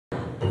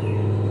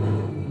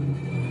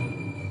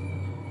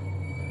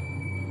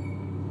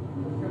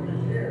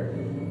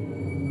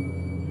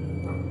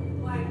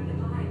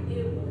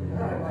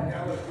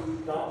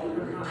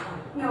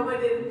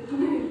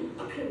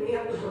We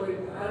have to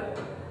believe that.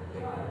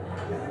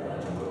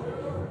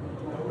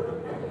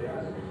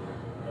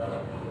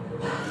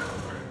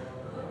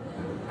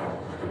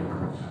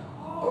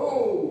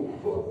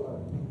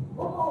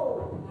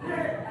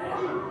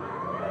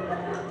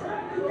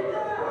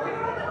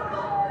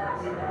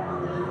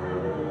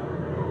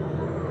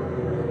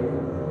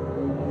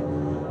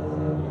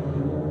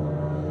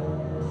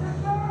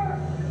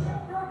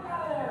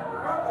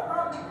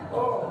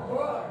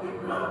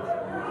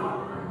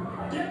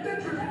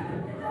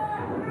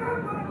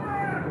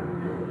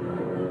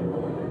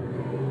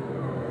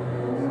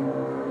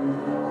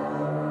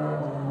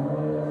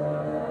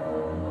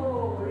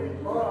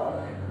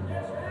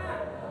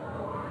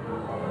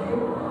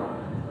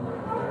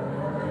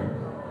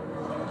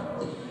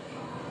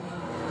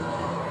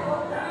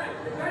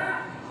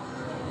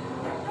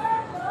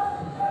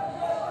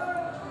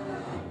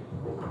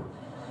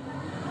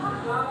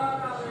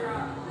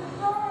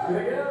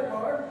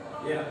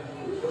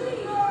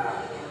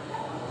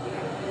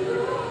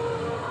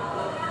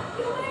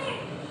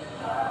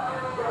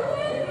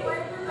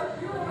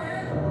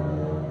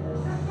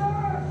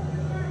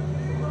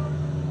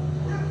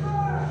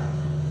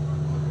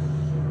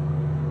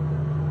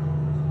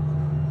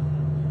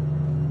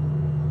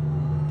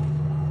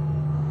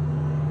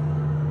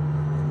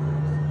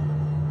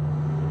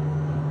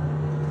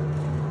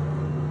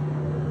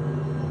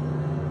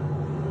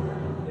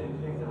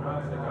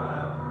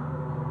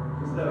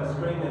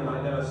 Screaming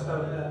like they were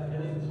stoned,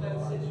 and in that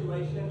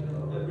situation,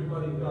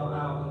 everybody got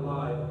out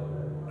alive.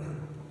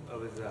 I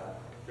was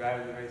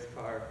driving the race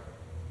car,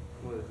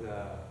 was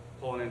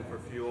pulling in for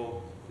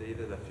fuel.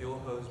 Either the fuel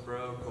hose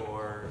broke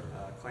or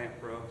clamp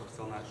broke. We're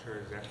still not sure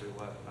exactly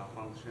what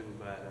malfunctioned,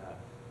 but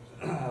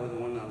I was the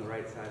one on the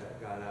right side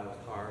that got out of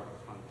the car,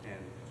 and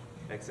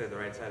like I said, the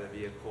right side of the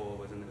vehicle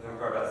was in the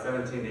car about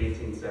 17 to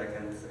 18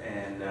 seconds,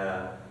 and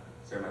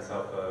consider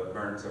myself a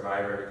burned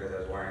survivor because I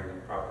was wearing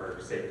the proper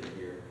safety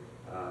gear.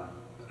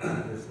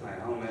 This is my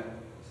helmet,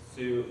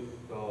 suit,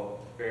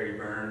 all very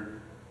burned.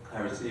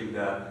 I received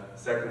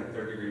second and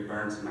third degree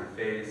burns to my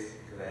face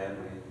because I had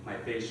my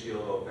face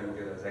shield open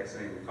because I was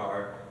exiting the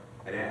car.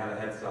 I didn't have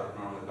a headstock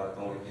on. It was about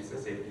the only piece of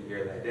safety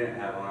gear that I didn't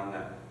have on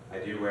that I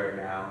do wear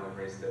now. I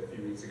raced it a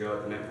few weeks ago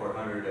at the Mint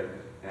 400,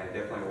 and I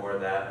definitely wore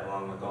that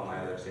along with all my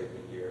other safety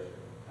gear.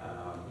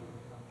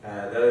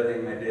 The other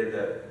thing I did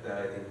that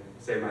I think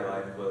saved my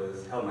life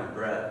was held my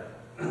breath.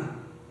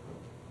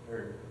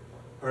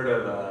 Heard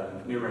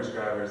of numerous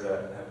drivers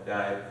that have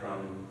died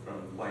from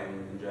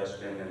plane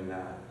congestion, and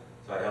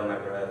so I held my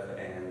breath,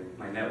 and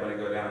my net wouldn't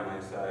go down on my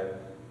side.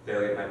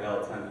 Daily, my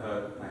belts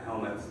unhooked, my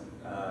helmet's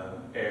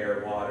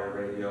air, water,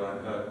 radio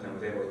unhooked, and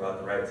was able to go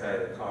out the right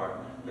side of the car.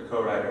 The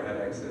co-rider had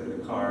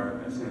exited the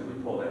car as soon as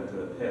we pulled into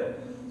the pit,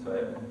 so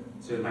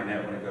as soon as my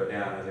net wouldn't go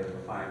down, I was able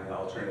to find the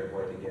alternative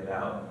way to get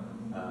out.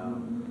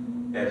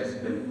 Yeah, I've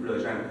just been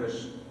really trying to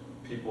push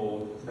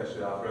people, especially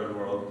the off-road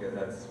world, because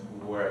that's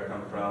where I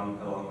come from,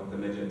 along with the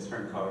midget and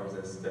sprint cars,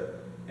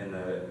 and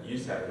the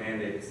USAC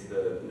mandates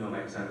the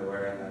Nomex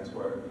underwear, and that's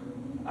where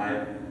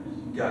I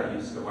got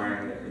used to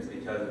wearing it. It's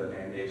because of the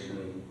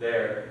mandation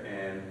there,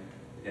 and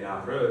in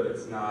off-road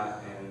it's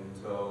not, and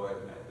so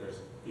there's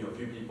a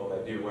few people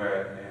that do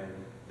wear it, and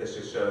this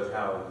just shows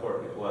how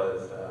important it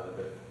was.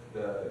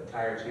 The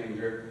tire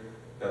changer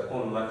that was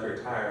pulling the left rear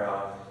tire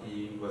off,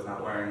 he was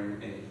not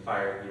wearing any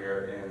fire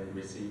gear and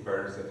received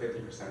burns to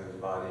 50% of his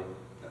body.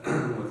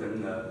 Was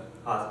in the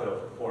hospital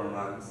for 4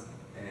 months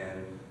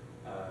and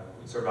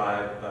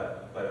survived,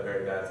 but a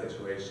very bad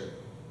situation.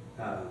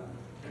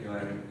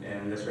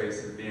 And this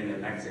race is being in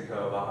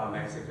Mexico, Baja,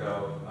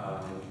 Mexico,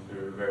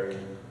 through very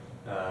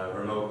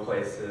remote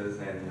places,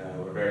 and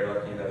we're very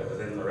lucky that it was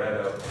in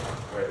Laredo,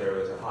 where there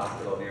was a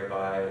hospital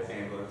nearby. The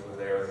ambulance was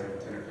there within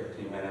 10 or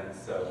 15 minutes.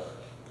 So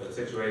the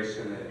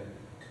situation, it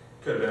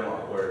could have been a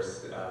lot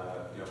worse,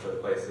 for the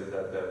places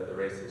that the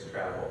races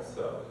travel.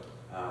 So,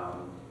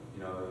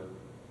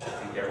 I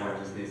think everyone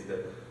just needs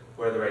to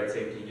wear the right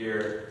safety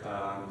gear.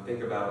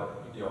 Think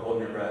about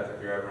holding your breath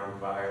if you're ever on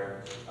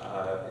fire.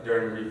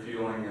 During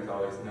refueling, as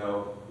always,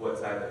 know what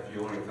side the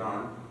fueling is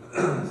on.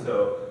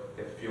 So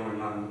if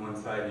fueling on one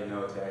side, you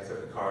know to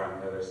exit the car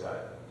on the other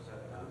side.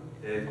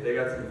 They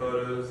got some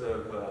photos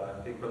of,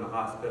 I think, from the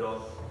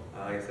hospital.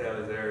 Like I said, I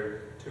was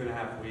there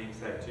 2.5 weeks,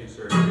 I had 2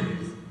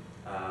 surgeries,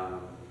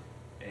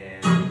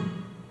 and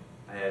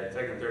I had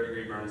second and third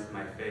degree burns to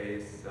my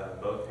face,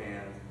 both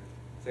hands,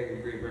 second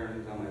degree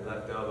burns on my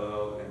left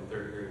elbow, and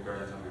third degree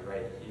burns on my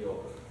right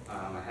heel.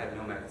 I had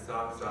Nomex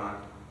socks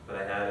on, but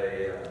I had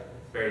a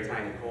very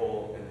tiny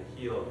hole in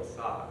the heel of the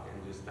sock,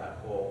 and just that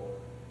hole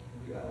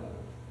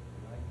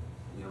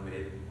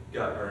made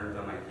gut burns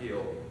on my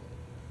heel.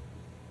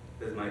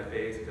 This is my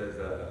face because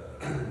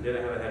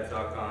didn't have a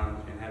headstock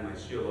on and had my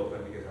shield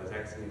open because I was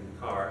exiting the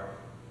car.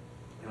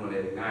 And when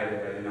it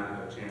ignited, I did not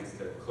have a chance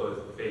to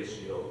close the face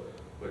shield,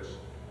 which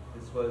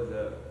this was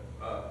a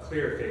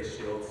clear face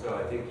shield. So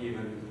I think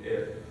even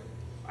if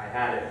I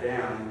had it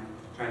down,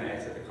 trying to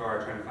exit the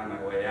car, trying to find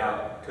my way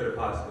out, could have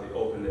possibly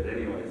opened it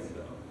anyways.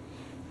 So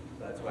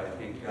that's why I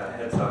think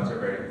headstocks are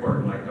very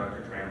important, like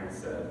Dr. Trammell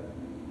said.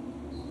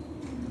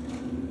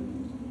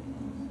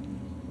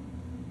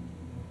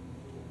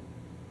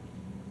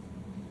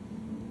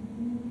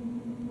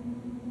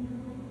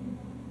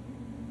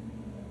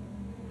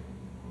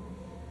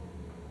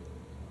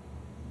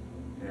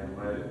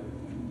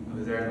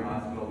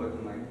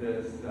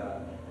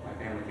 my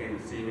family came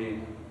to see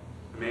me.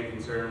 The main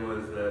concern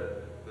was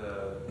that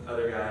the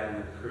other guy in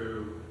the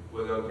crew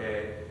was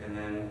okay, and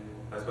then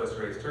I was supposed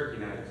to race turkey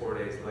night 4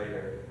 days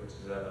later, which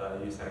is a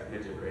USAC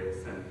midget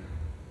race. And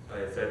so I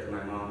had said to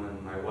my mom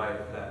and my wife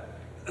that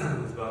I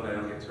was bummed I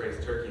don't get to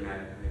race turkey night.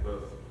 And they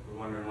both were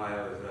wondering why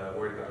I was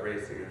worried about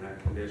racing in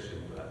that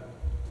condition. But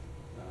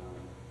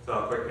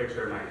saw a quick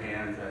picture of my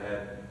hands. I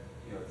had,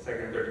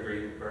 second and third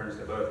degree burns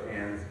to both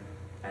hands.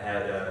 I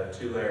had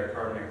 2-layer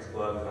Carmex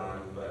gloves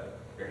on, but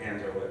your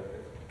hands are what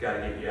got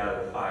to get you out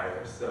of the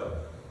fire. So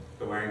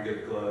wearing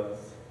good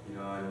gloves,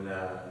 and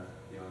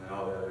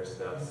all the other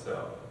stuff.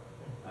 So,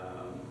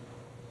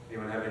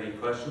 anyone have any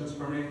questions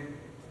for me?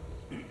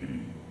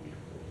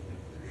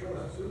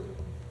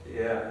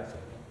 Yeah.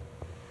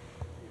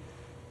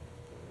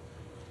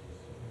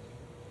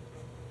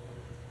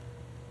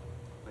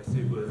 My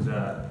suit was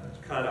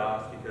cut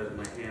off because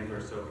my hands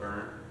were so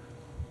burnt.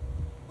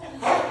 It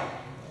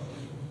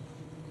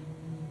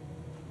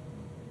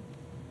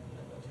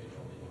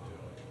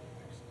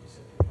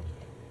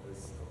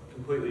was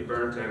completely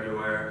burnt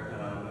everywhere.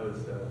 It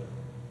was a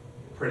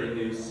pretty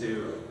new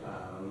suit.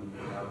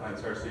 Alpine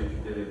Star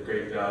suit did a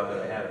great job, but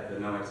I had the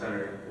Nomex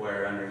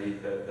underwear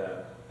underneath it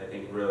that I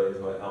think really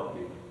is what helped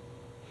me.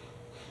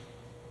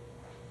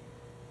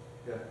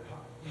 Yeah.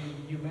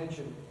 You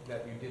mentioned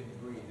that you didn't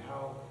breathe.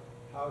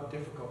 How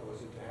difficult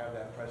was it to have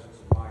that presence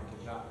of mind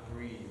to not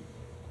breathe?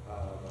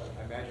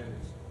 I imagine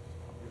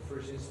your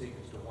first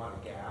instinct is to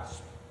want to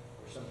gasp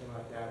or something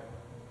like that.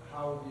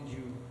 How did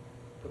you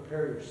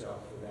prepare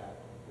yourself for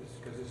that?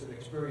 Because it's an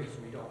experience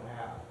we don't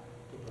have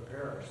to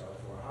prepare ourselves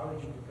for. How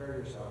did you prepare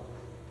yourself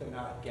to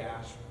not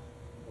gasp?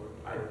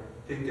 I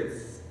think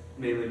it's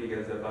mainly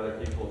because of other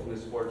people's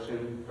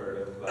misfortune, heard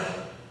of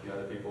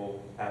other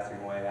people passing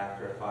away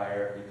after a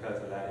fire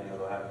because of that.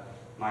 They'll have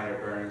minor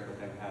burns, but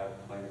then have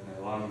flames in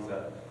their lungs.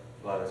 A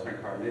lot of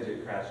sprint car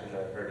midget crashes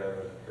I've heard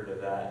of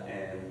that,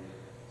 and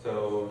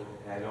so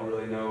I don't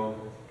really know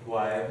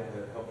why,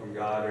 with help from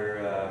God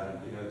or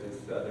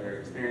just other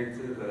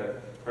experiences that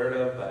I've heard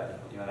of, but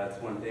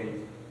that's one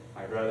thing.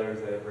 My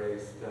brothers that have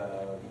raced,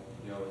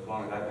 as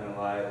long as I've been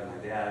alive, and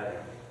my dad,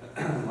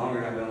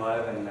 longer than I've been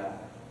alive, and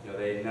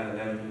none of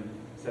them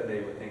said they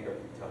would think of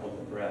to hold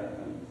their breath.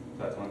 And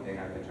so that's one thing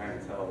I've been trying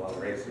to tell a lot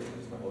of racers,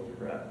 is to hold your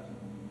breath.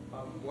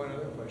 One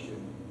other question,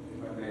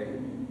 if I may,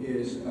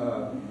 is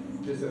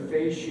does the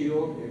face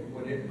shield,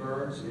 when it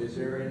burns, is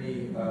there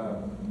any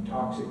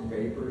toxic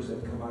vapors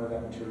that come out of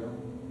that material?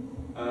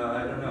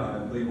 I don't know.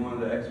 I believe one of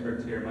the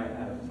experts here might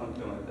have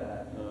something like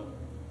that.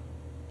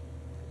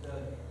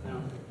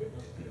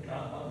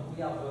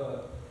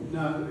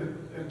 No,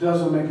 it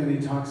doesn't make any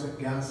toxic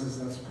gases.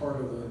 That's part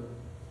of the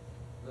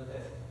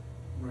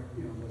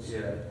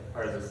yeah,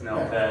 part of the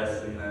smell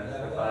test and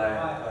the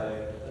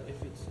fire.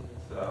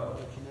 So,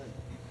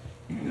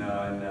 and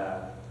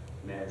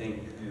I think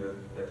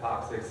the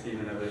toxics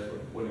even of it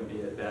wouldn't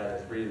be as bad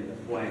as breathing the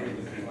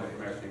flames, from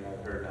everything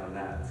I've heard on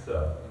that.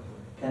 So,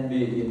 can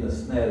be in a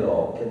Snell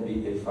or can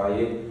be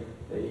FIA.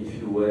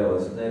 If you wear a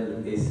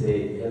Snell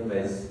SA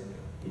helmet,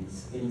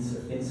 it's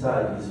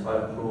inside is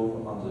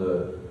fireproof, and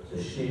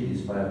the shield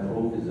is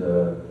fireproof. It's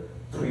a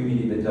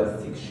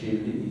 3mm thick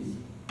shield. It's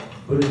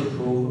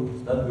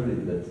bulletproof, not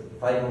bullet, but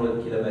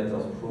 500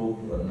 kilometers proof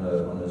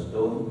on a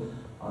stone,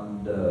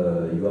 and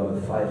you have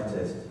a fire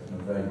test, and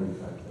a very good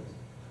fire test.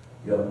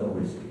 You have no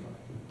risk.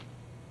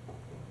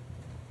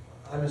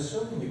 I'm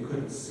assuming you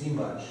couldn't see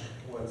much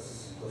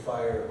once the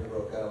fire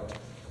broke out.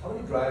 How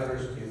many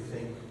drivers do you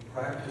think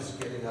practice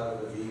getting out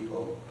of the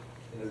vehicle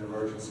in an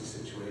emergency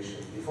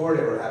situation before it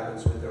ever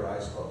happens with their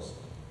eyes closed?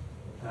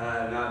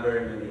 Not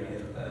very many.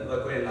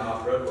 Luckily in the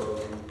off-road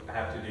world, we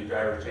have to do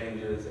driver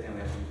changes and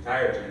we have to do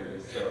tire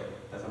changes. So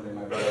that's something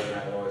my brothers and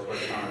I have always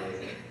worked on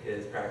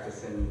is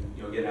practicing,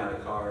 getting out of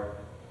the car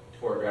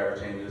for driver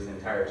changes and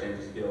tire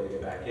changes to be able to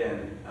get back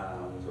in.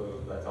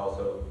 So that's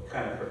also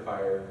kind of for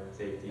fire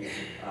safety.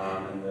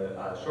 And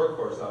the short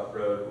course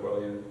off-road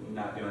world, you're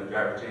not doing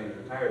driver changes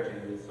or tire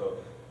changes. So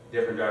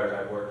different drivers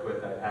I've worked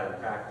with, I've had to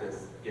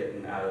practice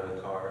getting out of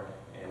the car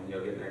and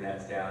getting their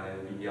nets down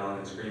and be yelling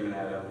and screaming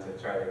at them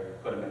to try to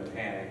put them in a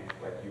panic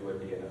like you would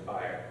be in a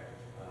fire.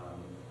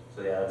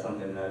 So yeah, that's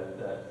something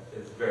that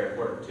is very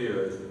important too,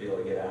 is to be able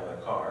to get out of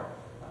the car.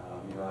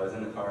 I was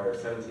in the car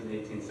 17 to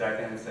 18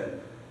 seconds, and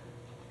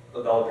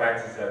with all the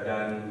practices I've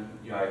done,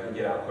 I can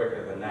get out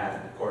quicker than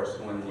that. Of course,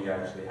 when you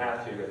actually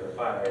have to because of a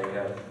fire, you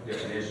have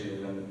different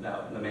issues, and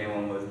the main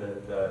one was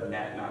the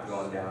net not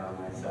going down on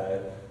my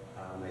side.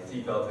 My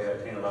seatbelts, I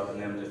got tangled up in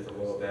them just a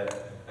little bit.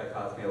 That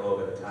cost me a little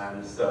bit of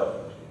time.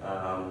 So,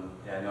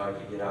 yeah, I know I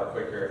could get out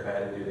quicker if I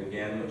had to do it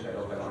again, which I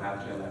hope I don't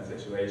have to in that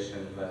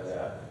situation.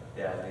 But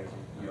yeah, I think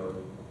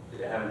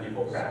having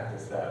people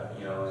practice that,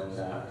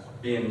 and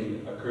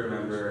being a crew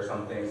member or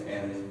something,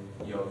 and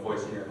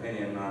voicing your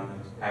opinion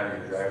on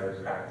having your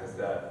drivers practice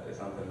that is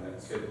something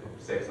that could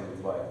save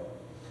someone's life.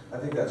 I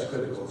think that's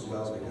critical as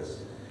well,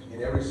 because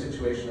in every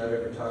situation I've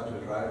ever talked to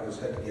a driver who's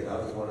had to get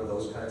out of one of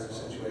those kinds of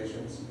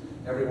situations,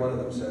 every one of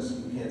them says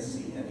you can't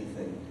see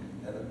anything.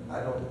 And I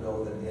don't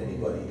know that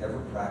anybody ever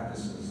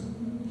practices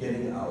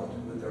getting out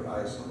with their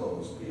eyes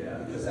closed. Yeah.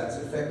 Because that's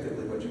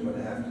effectively what you're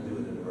gonna have to do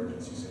in an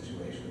emergency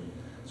situation.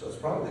 So it's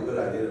probably a good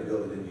idea to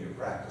build it into your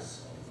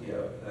practice. Yeah,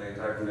 like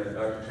talking to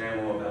Dr.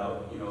 Trammell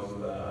about,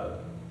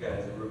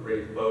 guys,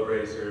 boat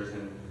racers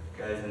and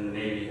guys in the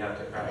Navy have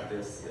to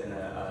practice in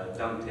a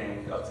dunk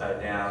tank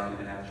upside down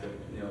and have to,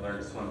 learn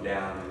to swim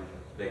down. And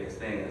the biggest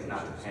thing is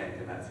not to panic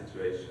in that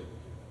situation.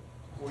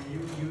 Were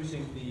you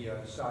using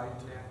the side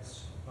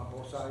nets on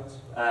both sides?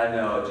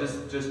 No,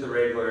 just the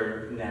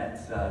regular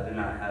nets, did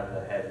not have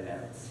the head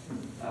nets.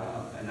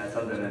 And that's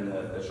something in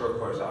the short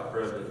course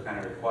off-road that's kind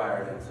of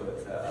required, and so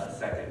it's a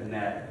second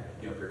net.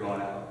 If you're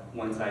going out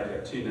one side, you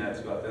have two nets,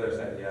 go out the other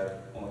side, you have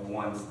only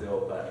one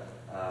still, but,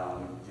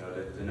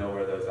 to know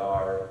where those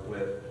are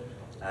with,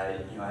 I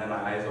had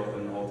my eyes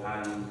open the whole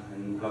time,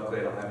 and luckily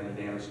I don't have any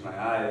damage to my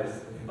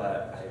eyes,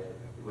 but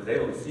I was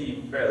able to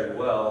see fairly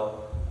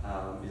well,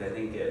 because I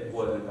think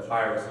the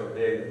fire was so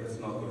big, the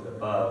smoke was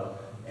above,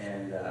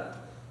 and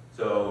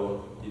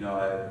so,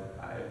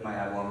 I might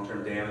have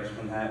long-term damage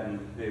from that, and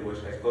maybe wish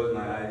I closed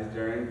my eyes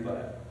during,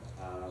 but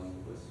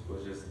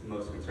was just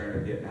most concerned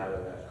with getting out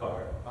of that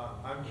car.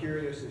 I'm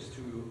curious as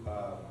to,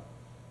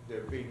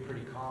 they're being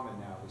pretty common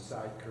now, the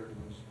side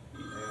curtains,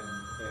 and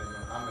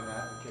I'm an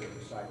advocate of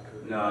the side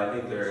curtains. No, I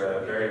think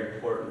they're very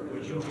important.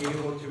 Would you be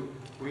able to,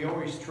 we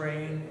always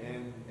train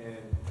and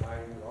I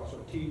also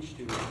teach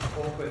to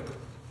open,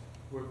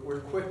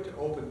 we're quick to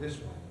open this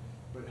one,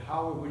 but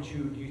how would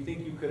you, do you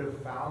think you could have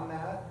found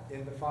that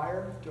in the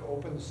fire to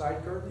open the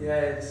side curtain? Yeah,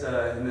 it's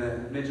in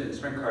the midget and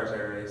sprint cars I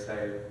race.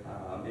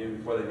 Even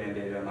before they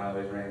mandated them, I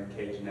always ran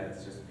cage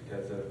nets just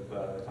because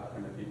of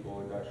talking to people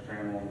with Dr.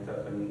 Trammell and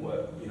stuff and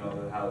what,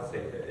 how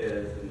safe it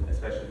is, and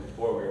especially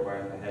before we were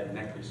wearing the head and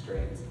neck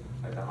restraints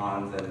like the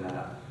Hans and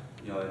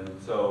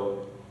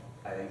so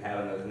I think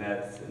having those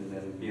nets and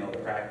then being able to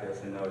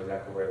practice and know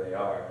exactly where they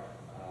are,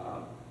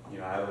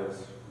 I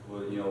was,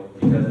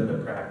 because of the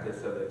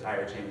practice of the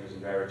tire changes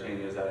and driver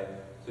changes, as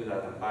soon as I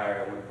was on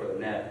fire, I went for the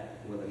net.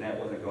 When the net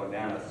wasn't going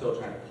down, I was still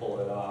trying to pull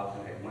it off,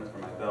 and I went for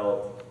my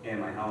belt and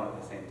my helmet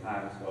at the same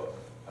time, so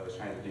I was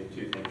trying to do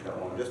two things at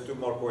once. Just two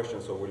more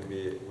questions, so we'll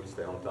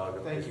stay on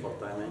target. Thank you. For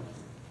timing.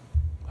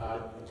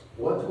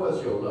 What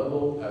was your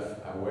level of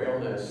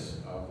awareness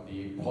of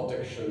the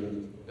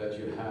protection that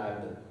you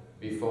had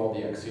before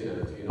the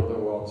accident? In other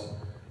words,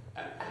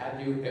 had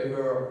you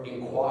ever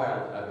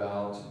inquired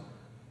about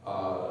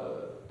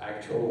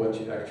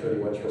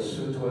what your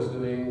suit was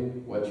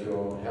doing, what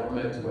your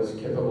helmet was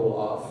capable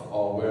of,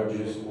 or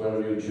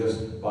were you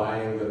just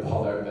buying the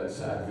product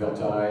that's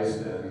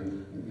advertised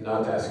and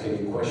not asking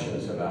any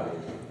questions about it?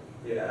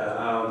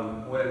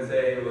 Yeah, wouldn't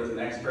say I was an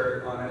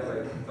expert on it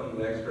like some of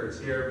the experts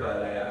here,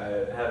 but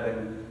I have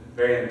been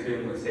very in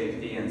tune with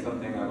safety and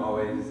something I've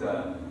always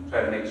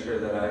tried to make sure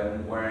that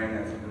I'm wearing,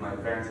 and something my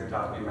parents have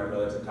taught me, my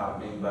brothers have taught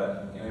me,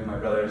 but my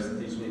brothers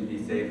teach me to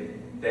be safe.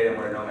 They didn't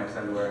wear Nomex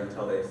underwear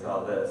until they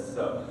saw this,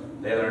 so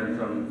they learned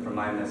from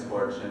my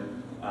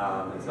misfortune.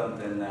 It's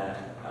something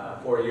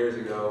that 4 years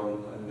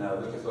ago when the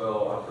Lucas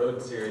Oil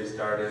Off-Road Series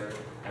started,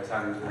 I was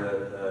talking to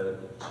the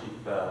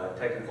chief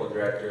technical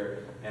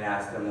director and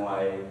asked him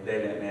why they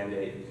didn't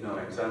mandate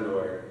Nomex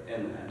underwear,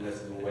 and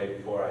this is way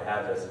before I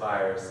had this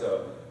fire,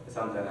 so it's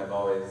something I've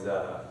always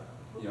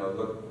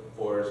looked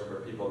for is for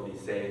people to be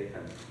safe,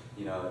 and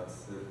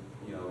it's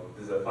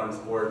this is a fun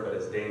sport, but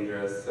it's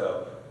dangerous,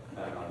 so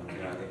I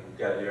think we've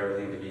got to do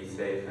everything to be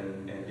safe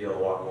and be able to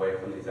walk away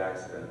from these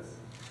accidents.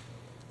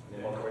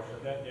 One question.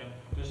 Yeah.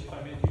 Just if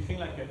I may, do you think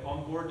like an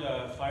onboard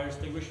fire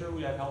extinguisher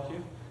would have helped you?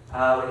 We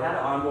had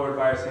an onboard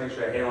fire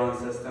extinguisher, a Halon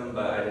system,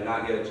 but I did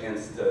not get a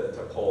chance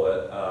to pull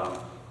it.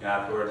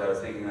 Afterwards, I was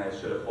thinking I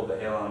should have pulled the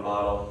Halon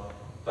bottle,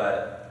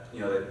 but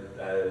it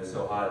was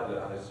so hot that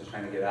I was just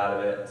trying to get out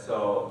of it.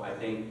 So I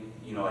think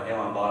a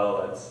Halon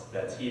bottle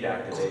that's heat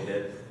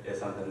activated is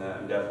something that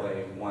I'm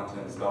definitely want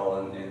to install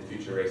in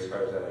future race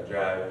cars that I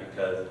drive,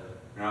 because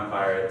when you're on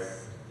fire,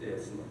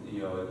 it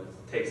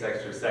takes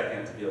extra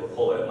seconds to be able to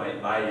pull it. It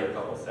might buy you a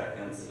couple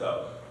seconds.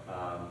 So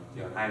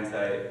in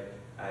hindsight,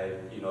 I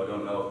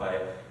don't know if I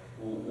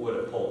would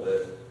have pulled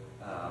it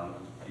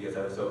because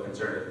I was so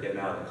concerned with getting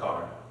out of the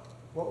car.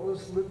 What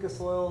was Lucas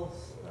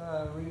Oil's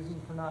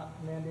reason for not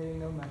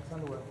mandating Nomex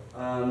underwear?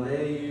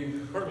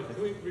 Perfect.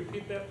 Can we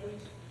repeat that,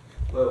 please?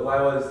 But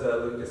why was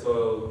Lucas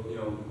Oil,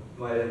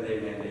 why didn't they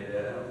mandate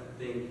it? I don't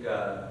think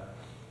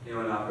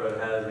anyone off-road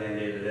has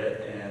mandated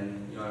it,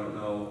 and I don't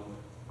know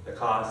the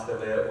cost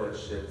of it,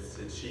 which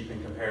it's cheap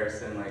in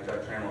comparison, like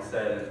Dr. Trammell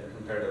said,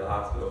 compared to the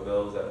hospital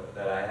bills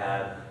that I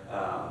had,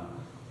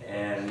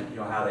 and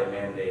how they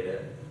mandate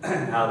it,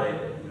 how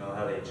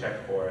they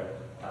check for it,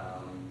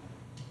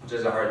 which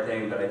is a hard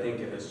thing. But I think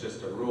if it's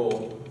just a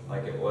rule,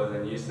 like it was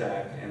in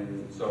USAC,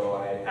 and so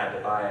I had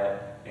to buy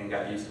it and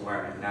got used to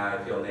wearing it. Now I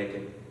feel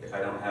naked if I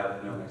don't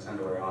have Nomex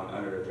underwear on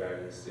under a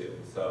driving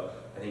suit. So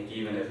I think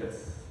even if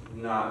it's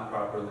not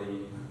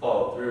properly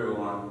followed through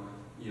on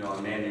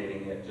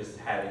mandating it, just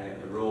having it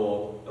in the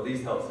rule at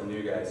least helps the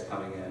new guys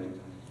coming in.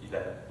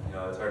 That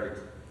it's hard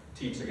to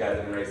teach the guys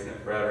that have been racing it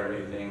forever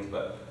new things,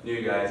 but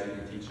new guys, you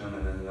can teach them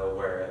and then they'll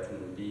wear it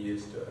and be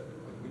used to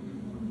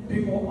it.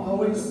 People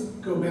always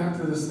go back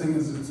to this thing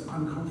as it's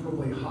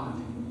uncomfortably hot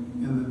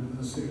in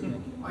the suit.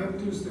 I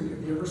do think,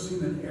 have you ever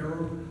seen an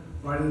Arab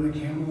riding a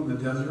camel in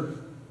the desert,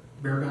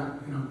 bareback,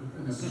 you know,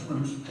 in his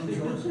swim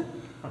shorts?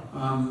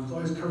 It's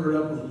always covered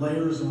up with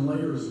layers and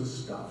layers of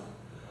stuff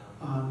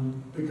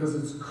because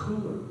it's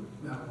cooler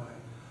that way.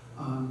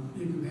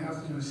 You can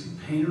have, you know, see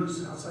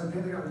painters outside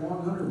paint, they got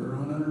long underwear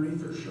on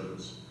underneath their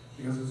shirts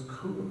because it's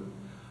cooler.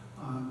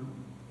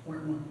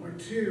 Point one. Point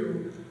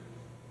two,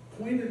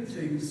 pointed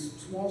things,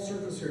 small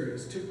surface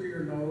areas, tip of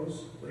your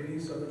nose,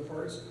 ladies, other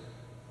parts,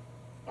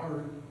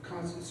 are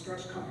constant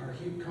stress, are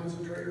heat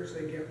concentrators,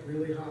 they get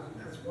really hot.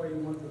 And that's why you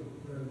want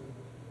the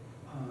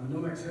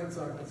Nomex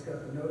headstock that's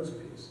got the nose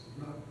piece,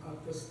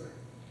 not this thing.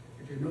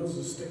 If your nose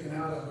is sticking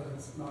out of it,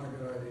 it's not a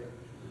good idea.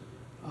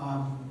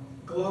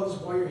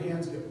 Gloves, why your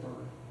hands get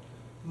burned.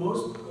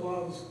 Most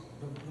gloves,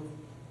 the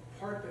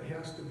part that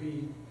has to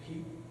be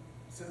heat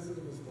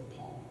sensitive is the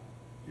palm.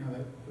 You know,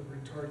 that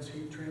retards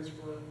heat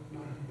transfer,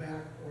 not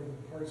back or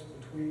the parts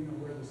between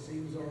or where the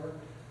seams are.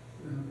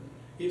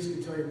 Yves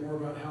can tell you more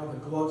about how the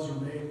gloves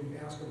are made, we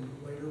can ask him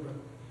later, but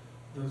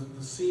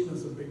the seam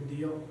is a big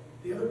deal.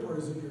 The other part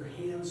is if your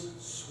hands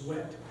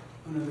sweat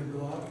under the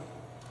glove,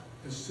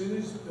 as soon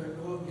as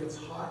that glove gets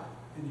hot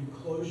and you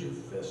close your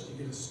fist, you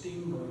get a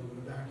steam burn in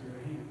the back of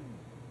your hand.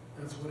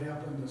 That's what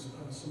happened to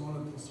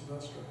Simona de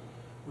Silvestre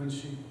when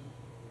she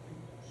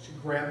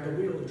grabbed the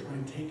wheel to try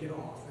and take it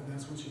off, and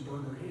that's when she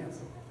burned her hands.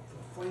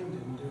 The flame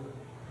didn't do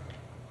it.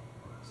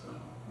 So.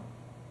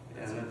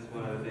 And that's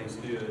one of the things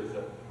too is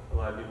that a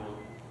lot of people,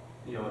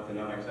 you know, with the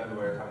Nomex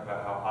underwear talk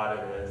about how hot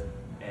it is,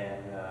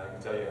 and I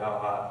can tell you how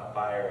hot a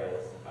fire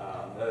is.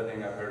 The other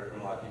thing I've heard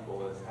from a lot of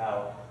people is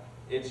how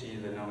itchy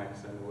the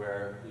Nomex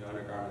underwear,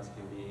 undergarments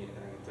can be, and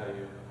I can tell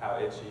you how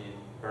itchy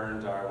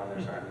burns are when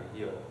they're starting to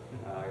heal.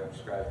 I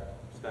prescribe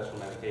special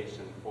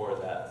medication for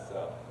that,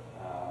 so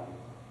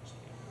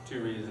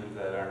two reasons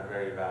that aren't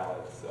very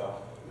valid.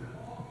 So.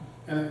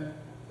 And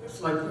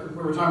it's like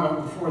we were talking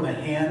about before, the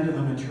hand of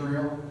the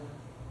material.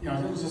 You know,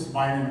 it was just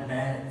buy it in a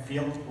bag,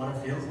 feel what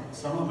it feels like.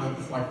 Some of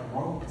it's like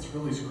rope, it's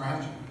really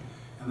scratchy.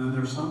 And then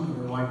there's some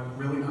that are like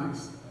really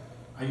nice.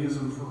 I use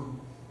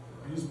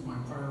my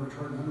fire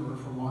retardant underwear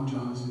for long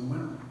johns in the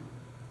winter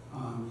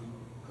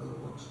because it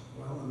works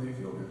well and they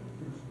feel good.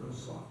 It's real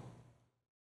soft.